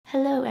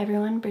Hello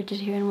everyone,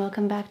 Bridget here and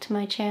welcome back to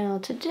my channel.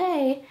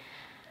 Today,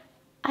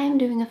 I am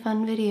doing a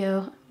fun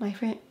video. My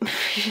friend, my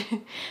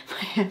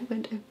hand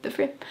went over the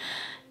frame.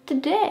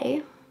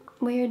 Today,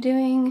 we are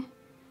doing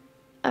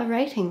a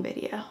writing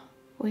video.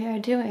 We are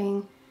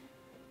doing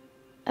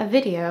a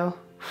video,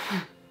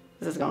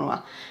 this is going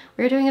well.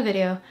 We're doing a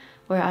video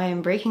where I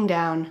am breaking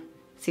down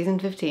season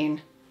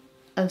 15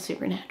 of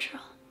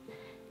Supernatural.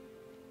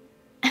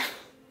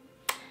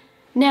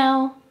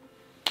 Now,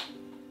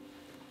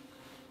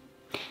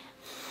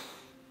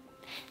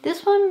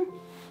 this one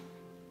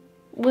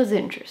was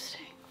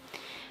interesting.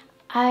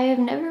 I have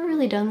never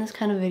really done this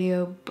kind of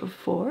video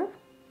before.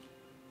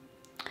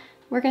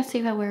 We're gonna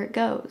see where it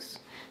goes.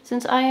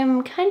 Since I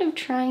am kind of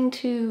trying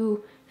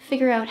to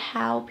figure out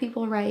how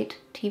people write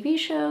TV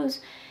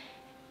shows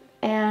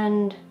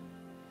and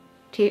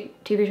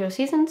TV show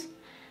seasons,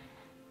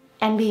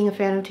 and being a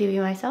fan of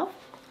TV myself,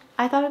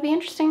 I thought it'd be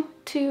interesting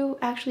to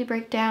actually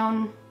break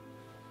down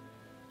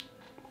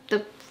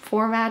the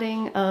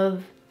formatting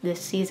of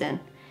this season.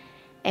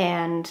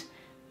 And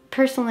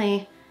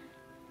personally,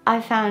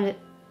 I found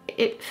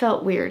it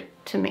felt weird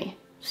to me.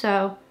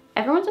 So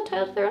everyone's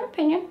entitled to their own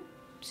opinion.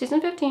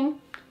 Season 15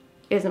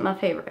 isn't my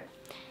favorite.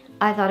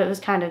 I thought it was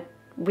kind of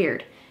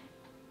weird.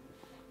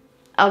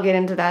 I'll get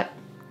into that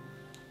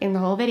in the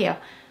whole video.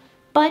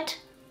 But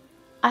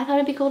I thought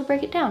it'd be cool to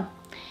break it down.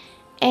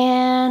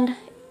 And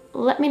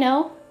let me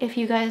know if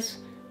you guys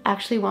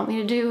actually want me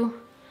to do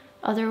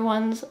other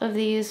ones of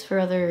these for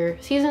other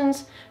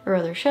seasons or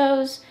other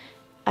shows.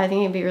 I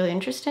think it'd be really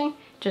interesting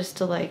just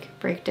to like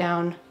break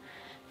down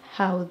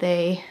how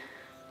they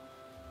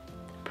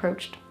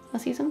approached a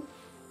season.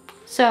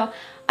 So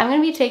I'm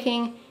gonna be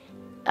taking,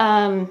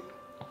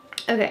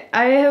 okay,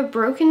 I have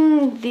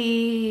broken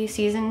the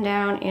season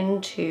down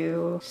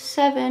into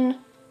 7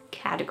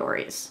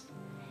 categories.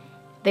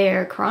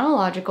 They're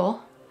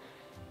chronological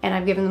and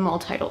I've given them all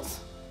titles.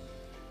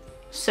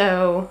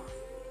 So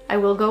I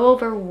will go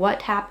over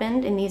what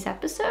happened in these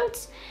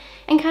episodes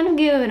and kind of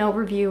give an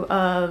overview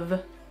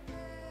of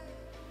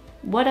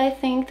what I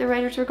think the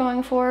writers were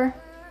going for.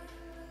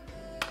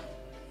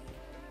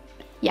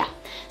 Yeah,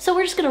 so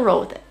we're just gonna roll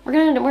with it. We're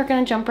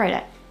gonna jump right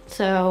in.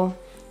 So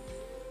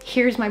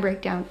here's my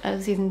breakdown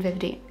of season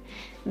 15.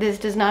 This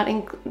does not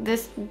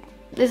this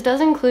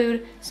does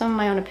include some of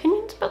my own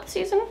opinions about the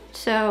season,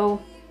 so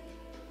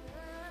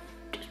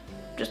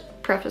just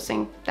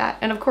prefacing that.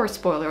 And of course,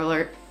 spoiler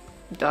alert,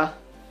 duh.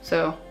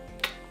 So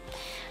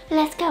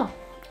let's go.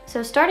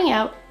 So starting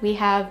out, we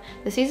have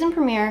the season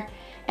premiere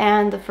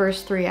and the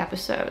first 3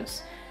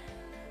 episodes.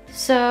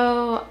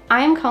 So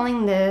I'm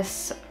calling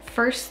this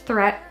First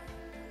Threat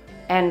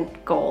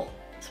and Goal.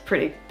 It's a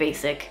pretty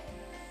basic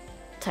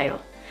title.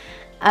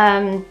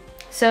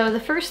 So the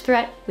first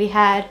threat we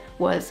had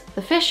was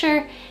the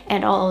Fisher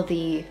and all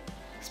the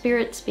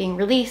spirits being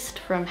released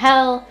from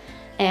hell.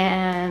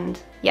 And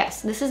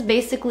yes, this is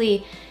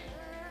basically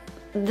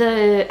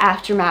the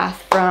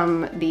aftermath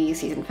from the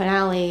season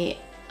finale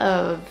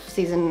of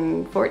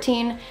season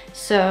 14.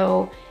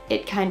 So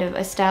it kind of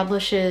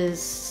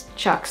establishes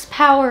Chuck's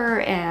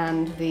power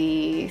and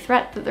the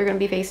threat that they're going to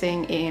be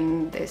facing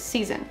in this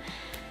season.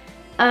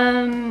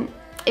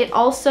 It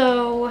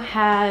also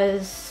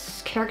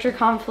has character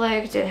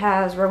conflict, it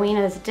has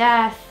Rowena's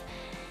death,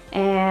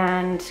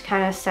 and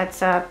kind of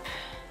sets up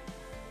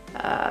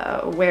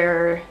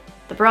where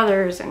the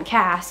brothers and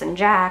Cass and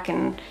Jack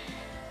and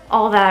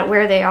all that,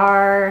 where they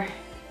are.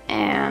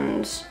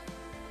 And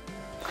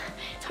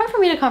it's hard for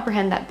me to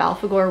comprehend that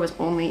Balfagor was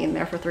only in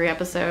there for 3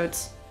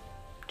 episodes.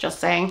 Just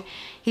saying.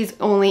 He's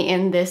only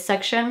in this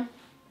section.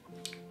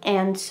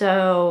 And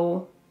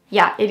so,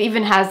 yeah, it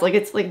even has, like,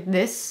 it's like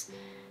this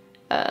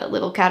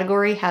little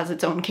category has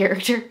its own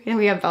character. And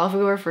we have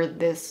Balfagor for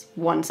this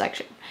one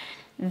section.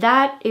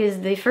 That is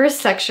the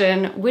first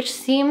section, which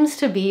seems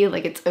to be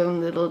like its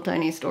own little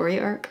tiny story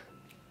arc,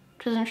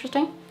 which is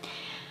interesting.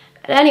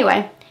 But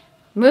anyway,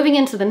 moving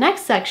into the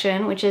next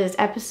section, which is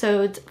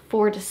episodes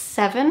 4 to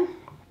 7,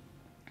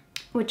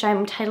 which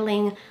I'm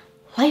titling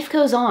Life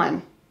Goes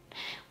On,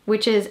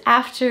 which is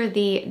after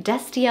the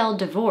Destiel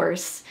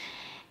divorce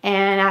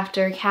and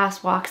after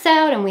Cass walks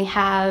out and we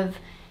have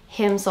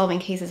him solving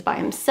cases by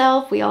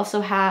himself. We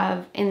also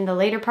have, in the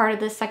later part of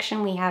this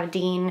section, we have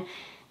Dean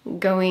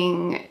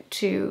going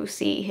to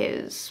see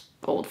his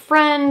old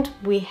friend.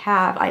 We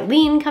have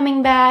Eileen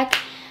coming back.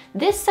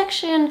 This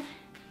section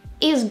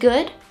is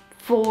good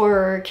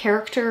for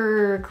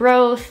character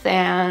growth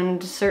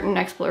and certain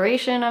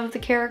exploration of the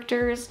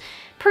characters.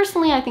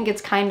 Personally, I think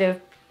it's kind of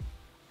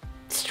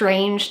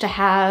strange to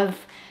have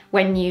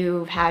when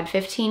you've had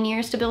 15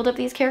 years to build up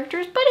these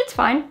characters, but it's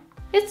fine.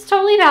 It's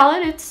totally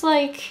valid. It's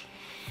like,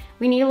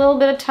 we need a little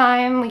bit of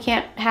time. We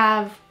can't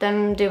have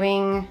them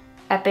doing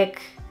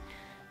epic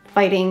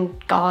fighting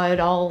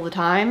God all the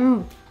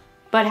time,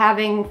 but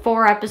having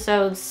 4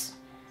 episodes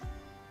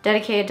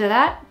dedicated to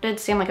that did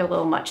seem like a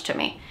little much to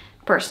me,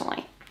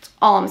 personally. That's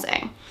all I'm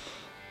saying.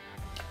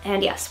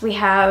 And yes, we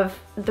have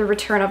the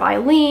return of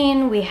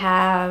Eileen, we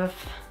have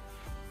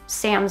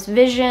Sam's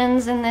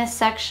visions in this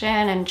section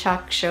and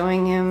Chuck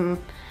showing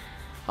him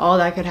all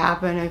that could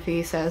happen if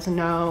he says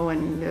no,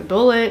 and the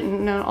bullet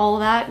and all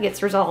that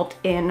gets resolved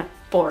in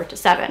 4 to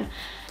 7.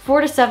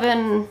 4 to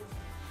 7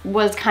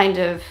 was kind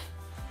of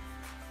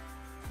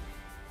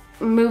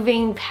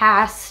moving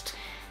past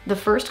the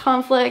first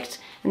conflict,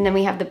 and then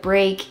we have the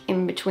break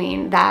in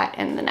between that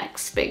and the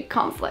next big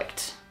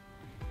conflict.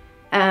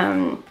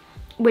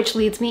 Which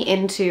leads me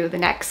into the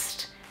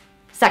next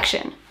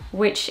section,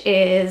 which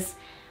is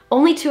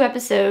only 2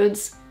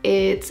 episodes.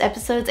 It's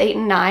episodes 8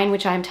 and 9,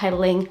 which I'm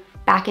titling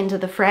Back into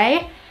the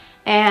Fray,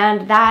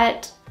 and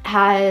that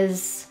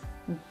has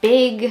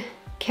big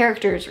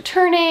characters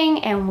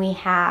returning, and we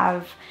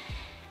have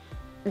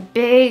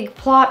big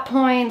plot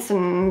points,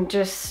 and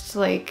just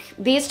like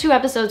these 2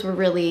 episodes were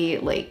really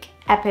like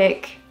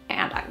epic,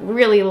 and I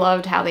really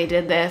loved how they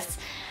did this.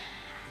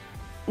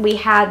 We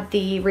had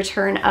the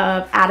return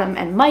of Adam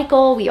and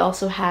Michael. We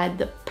also had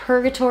the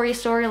Purgatory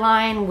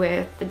storyline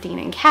with Dean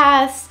and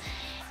Cass,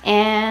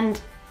 and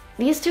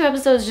these 2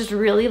 episodes just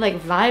really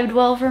like vibed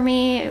well for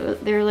me.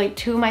 They're like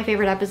 2 of my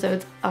favorite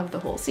episodes of the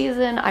whole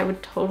season. I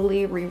would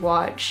totally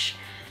rewatch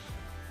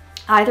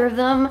either of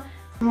them.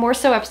 More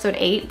so episode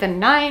 8 than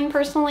 9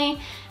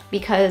 personally,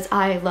 because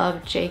I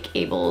love Jake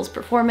Abel's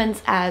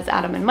performance as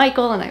Adam and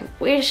Michael, and I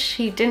wish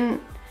he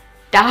didn't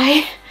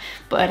die,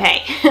 but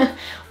hey,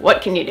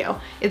 what can you do?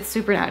 It's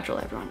supernatural,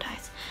 everyone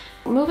dies.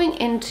 Moving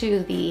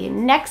into the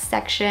next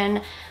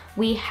section,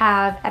 we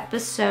have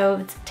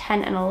episodes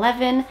 10 and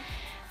 11.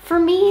 For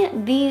me,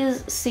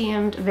 these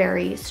seemed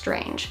very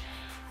strange.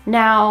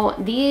 Now,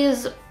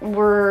 these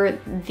were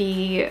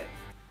the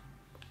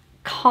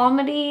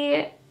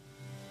comedy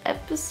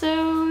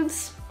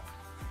episodes,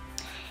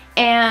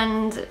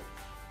 and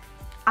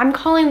I'm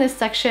calling this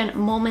section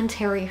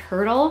Momentary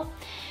Hurdle.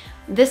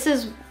 This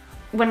is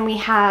when we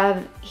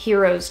have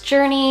Hero's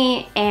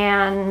Journey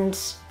and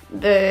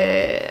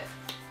the,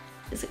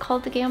 is it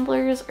called The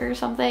Gamblers or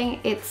something?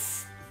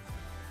 It's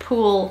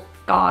Pool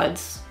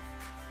Gods.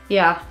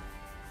 Yeah.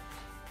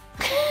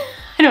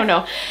 I don't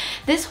know.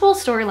 This whole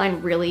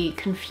storyline really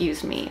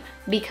confused me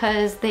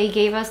because they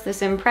gave us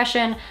this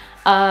impression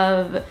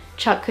of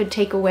Chuck could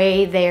take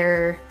away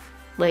their,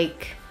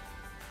 like,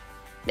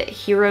 the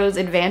hero's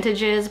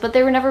advantages, but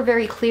they were never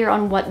very clear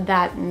on what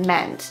that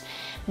meant,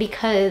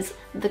 because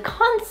the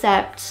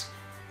concept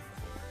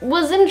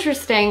was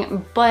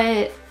interesting,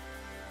 but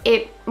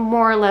it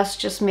more or less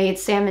just made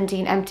Sam and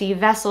Dean empty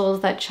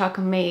vessels that Chuck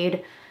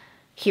made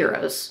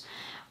heroes,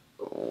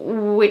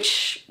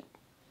 which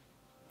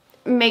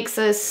makes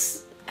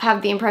us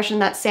have the impression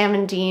that Sam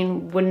and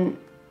Dean wouldn't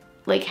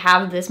like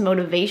have this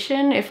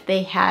motivation if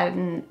they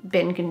hadn't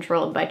been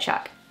controlled by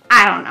Chuck.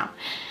 I don't know.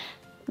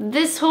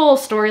 This whole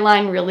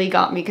storyline really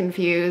got me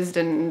confused,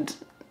 and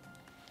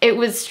it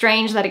was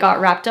strange that it got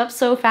wrapped up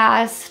so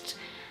fast.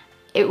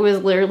 It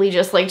was literally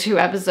just like 2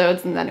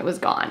 episodes and then it was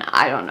gone.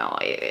 I don't know.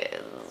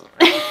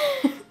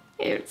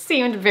 It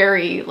seemed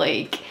very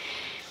like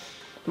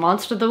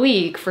Monster of the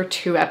Week for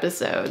 2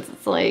 episodes.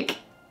 It's like,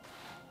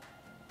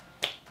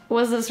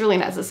 was this really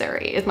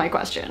necessary is my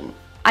question.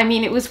 I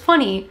mean, it was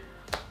funny,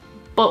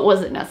 but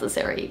was it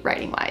necessary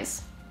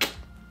writing-wise?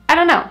 I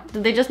don't know.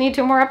 Did they just need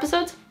 2 more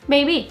episodes?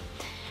 Maybe.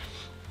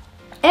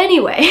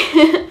 Anyway,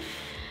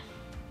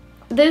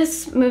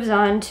 this moves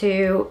on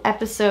to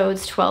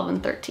episodes 12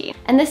 and 13.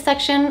 And this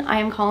section I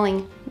am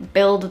calling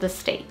Build the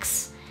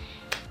Stakes.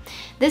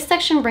 This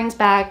section brings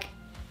back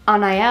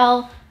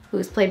Anael, who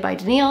is played by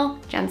Danielle,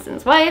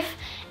 Jensen's wife,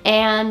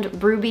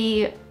 and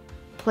Ruby,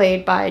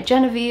 played by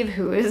Genevieve,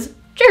 who is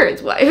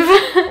Jared's wife.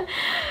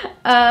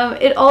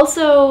 It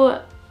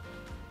also,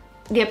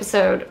 the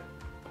episode,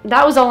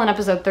 that was all in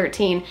episode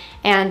 13,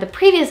 and the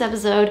previous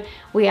episode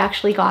we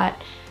actually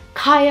got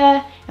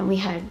Kaya, and we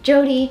had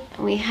Jody,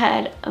 and we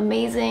had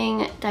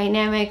amazing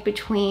dynamic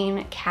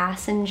between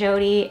Cass and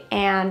Jody,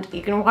 and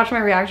you can watch my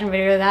reaction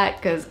video to that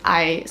because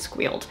I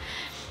squealed.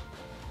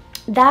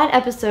 That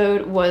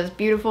episode was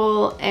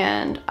beautiful,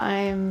 and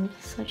I'm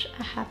such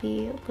a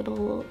happy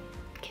little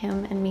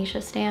Kim and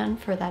Misha stan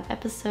for that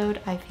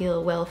episode. I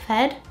feel well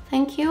fed,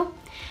 thank you.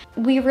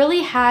 We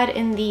really had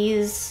in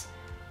these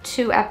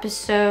 2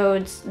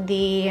 episodes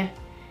the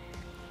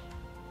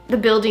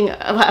building,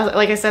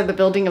 like I said, the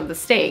building of the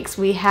stakes.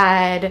 We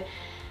had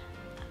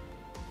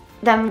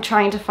them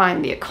trying to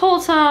find the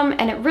occultum,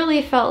 and it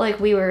really felt like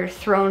we were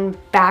thrown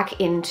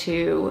back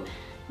into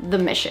the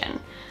mission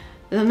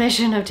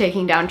of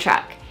taking down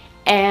Chuck.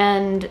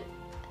 And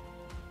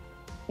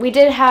we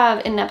did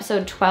have in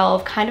episode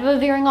 12 kind of a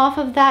veering off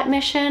of that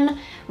mission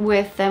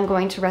with them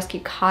going to rescue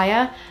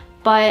Kaya,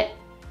 but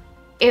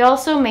it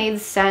also made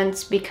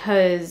sense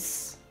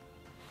because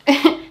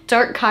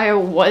Dark Kaya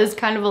was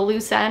kind of a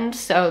loose end,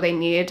 so they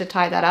needed to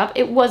tie that up.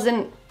 It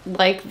wasn't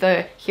like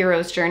the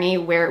hero's journey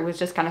where it was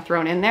just kind of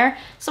thrown in there,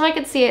 so I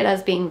could see it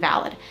as being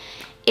valid.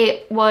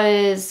 It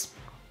was,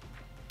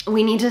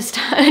 we need to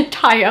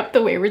tie up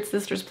the Wayward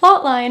Sisters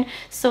plotline,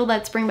 so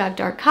let's bring back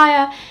Dark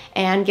Kaya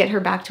and get her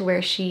back to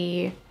where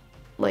she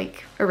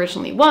like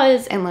originally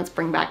was, and let's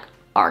bring back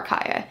our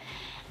Kaya.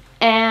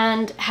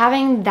 And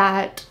having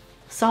that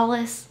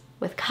solace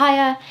with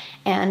Kaya,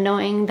 and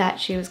knowing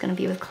that she was going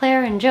to be with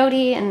Claire and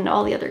Jody and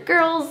all the other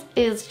girls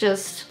is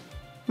just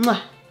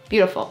mwah,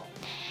 beautiful.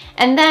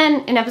 And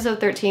then in episode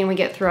 13, we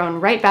get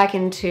thrown right back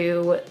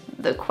into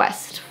the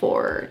quest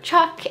for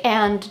Chuck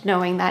and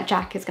knowing that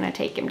Jack is going to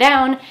take him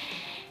down.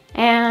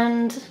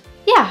 And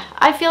yeah,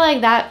 I feel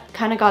like that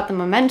kind of got the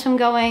momentum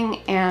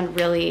going and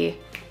really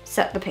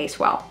set the pace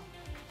well.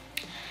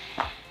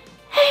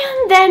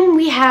 And then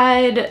we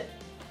had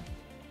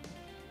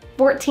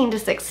 14 to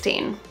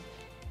 16.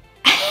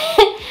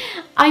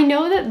 I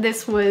know that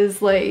this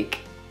was like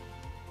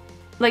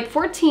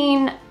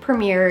 14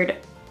 premiered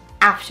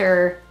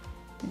after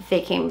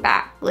they came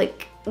back.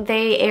 Like,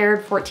 they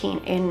aired 14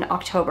 in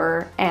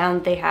October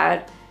and they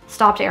had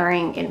stopped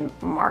airing in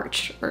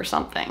March or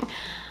something.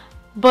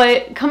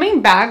 But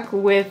coming back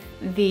with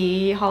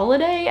the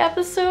holiday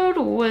episode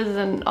was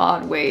an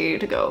odd way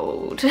to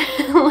go.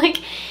 Like,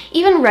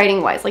 even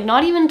writing-wise, like,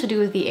 not even to do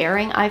with the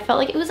airing, I felt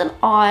like it was an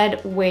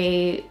odd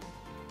way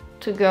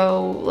to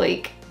go.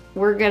 Like,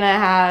 we're gonna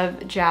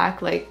have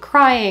Jack, like,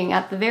 crying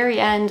at the very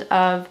end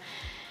of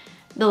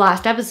the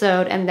last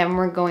episode, and then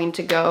we're going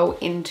to go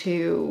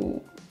into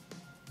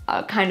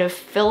a kind of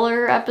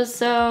filler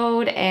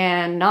episode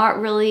and not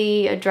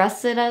really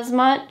address it as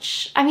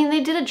much. I mean,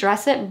 they did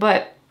address it,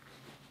 but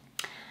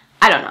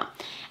I don't know.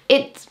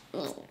 It's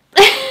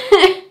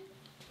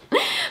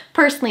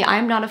personally,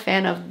 I'm not a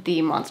fan of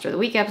the Monster of the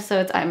Week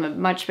episodes. I'm a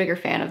much bigger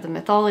fan of the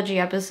mythology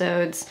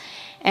episodes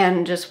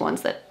and just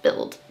ones that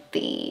build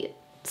the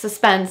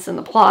suspense and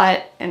the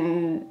plot.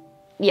 And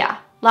yeah,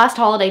 Last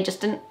Holiday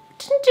just didn't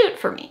do it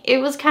for me. It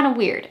was kind of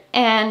weird.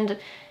 And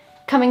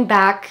coming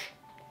back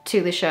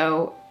to the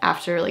show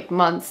after like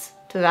months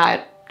to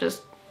that,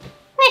 just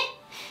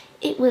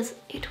it was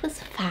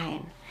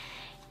fine.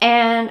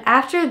 And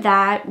after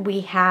that,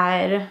 we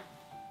had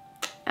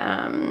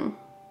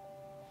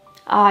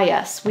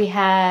yes, we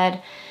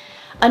had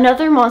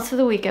another Monster of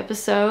the Week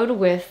episode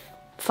with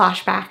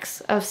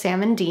flashbacks of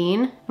Sam and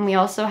Dean, and we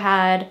also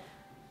had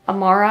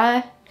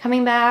Amara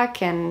coming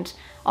back and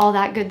all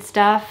that good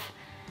stuff.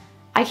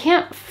 I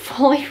can't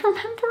fully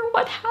remember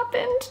what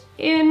happened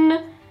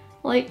in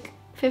like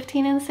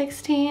 15 and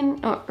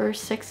 16 or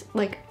 6,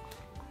 like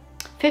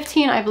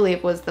 15 I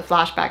believe was the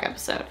flashback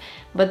episode,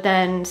 but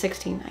then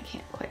 16 I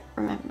can't quite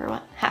remember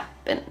what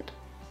happened.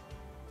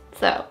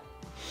 So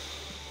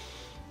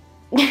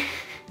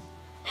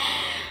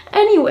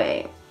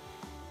anyway,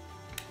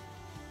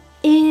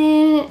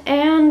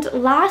 and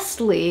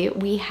lastly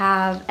we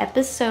have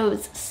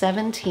episodes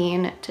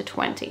 17 to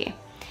 20,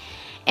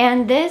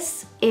 and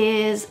this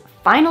is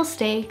Final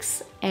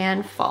Stakes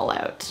and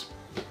Fallout.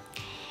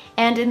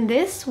 And in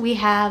this we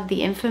have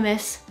the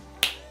infamous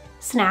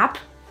snap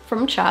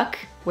from Chuck,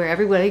 where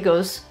everybody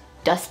goes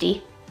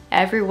dusty.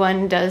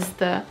 Everyone does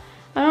the,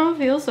 I don't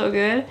feel so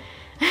good.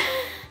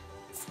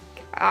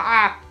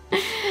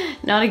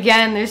 Not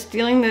again, they're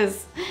stealing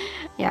this.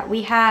 Yeah,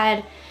 we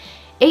had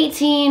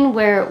 18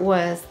 where it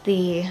was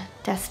the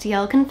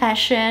Destiel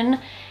confession,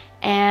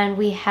 and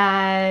we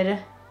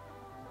had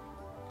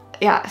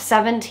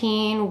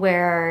 17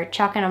 where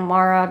Chuck and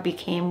Amara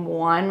became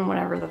one,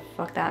 whatever the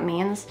fuck that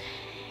means.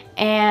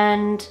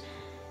 And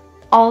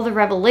all the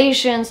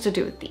revelations to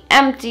do with the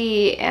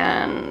empty,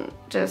 and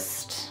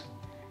just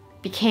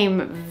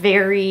became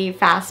very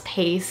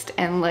fast-paced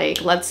and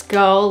like, let's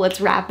go,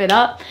 let's wrap it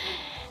up.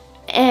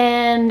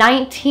 And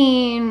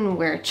 19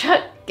 where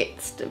Chuck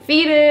gets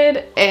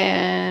defeated,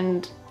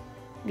 and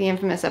the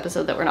infamous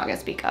episode that we're not gonna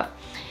speak of.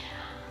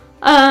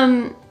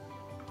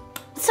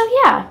 So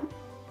yeah.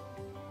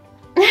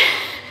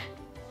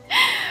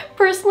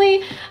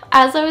 Personally,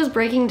 as I was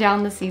breaking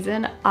down the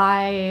season,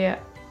 I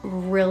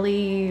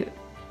really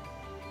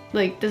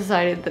like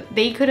decided that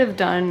they could have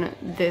done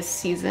this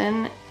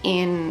season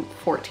in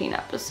 14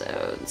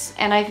 episodes,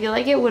 and I feel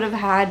like it would have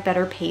had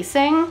better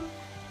pacing.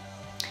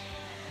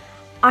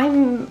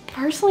 I'm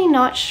personally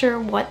not sure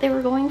what they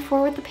were going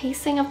for with the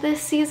pacing of this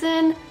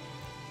season,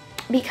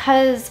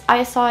 because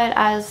I saw it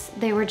as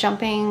they were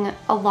jumping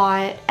a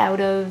lot out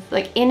of,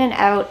 like, in and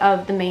out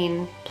of the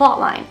main plot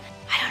line.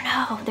 I don't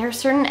know, there are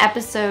certain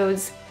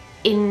episodes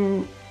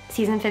in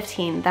season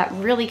 15 that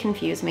really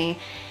confuse me,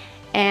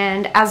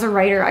 and as a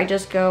writer I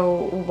just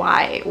go,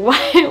 why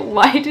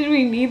did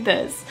we need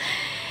this?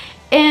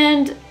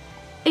 And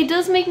it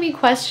does make me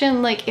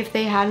question, like, if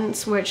they hadn't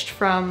switched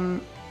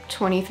from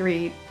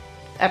 23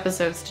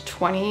 episodes to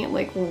 20,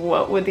 like,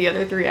 what would the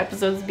other 3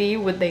 episodes be?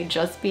 Would they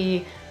just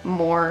be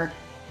more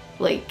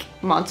like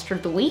Monster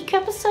of the Week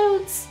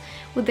episodes?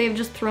 Would they have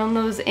just thrown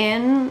those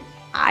in?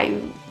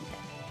 I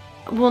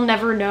will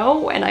never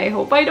know, and I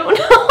hope I don't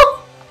know.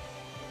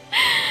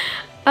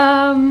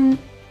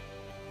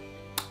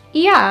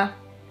 Yeah,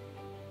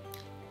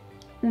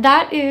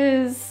 that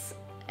is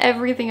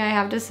everything I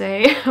have to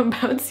say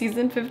about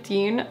season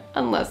 15,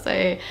 unless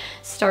I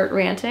start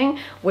ranting,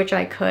 which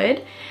I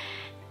could,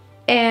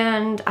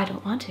 and I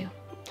don't want to,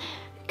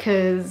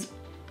 because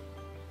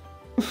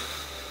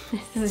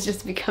this is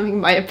just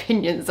becoming my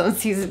opinions on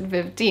season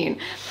 15.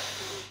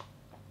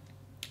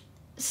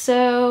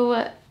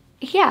 So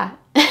yeah,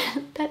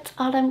 that that's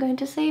all I'm going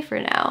to say for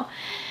now.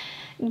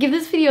 Give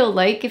this video a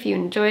like if you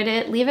enjoyed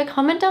it. Leave a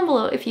comment down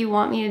below if you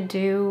want me to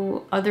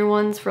do other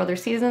ones for other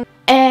seasons.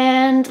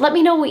 And let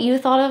me know what you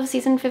thought of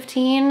season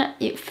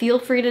 15. Feel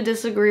free to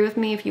disagree with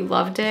me if you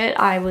loved it.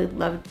 I would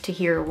love to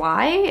hear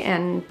why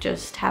and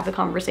just have a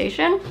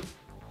conversation.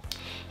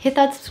 Hit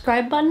that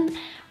subscribe button,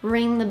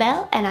 ring the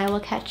bell, and I will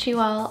catch you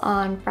all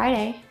on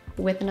Friday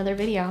with another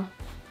video.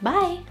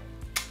 Bye.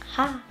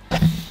 Ha.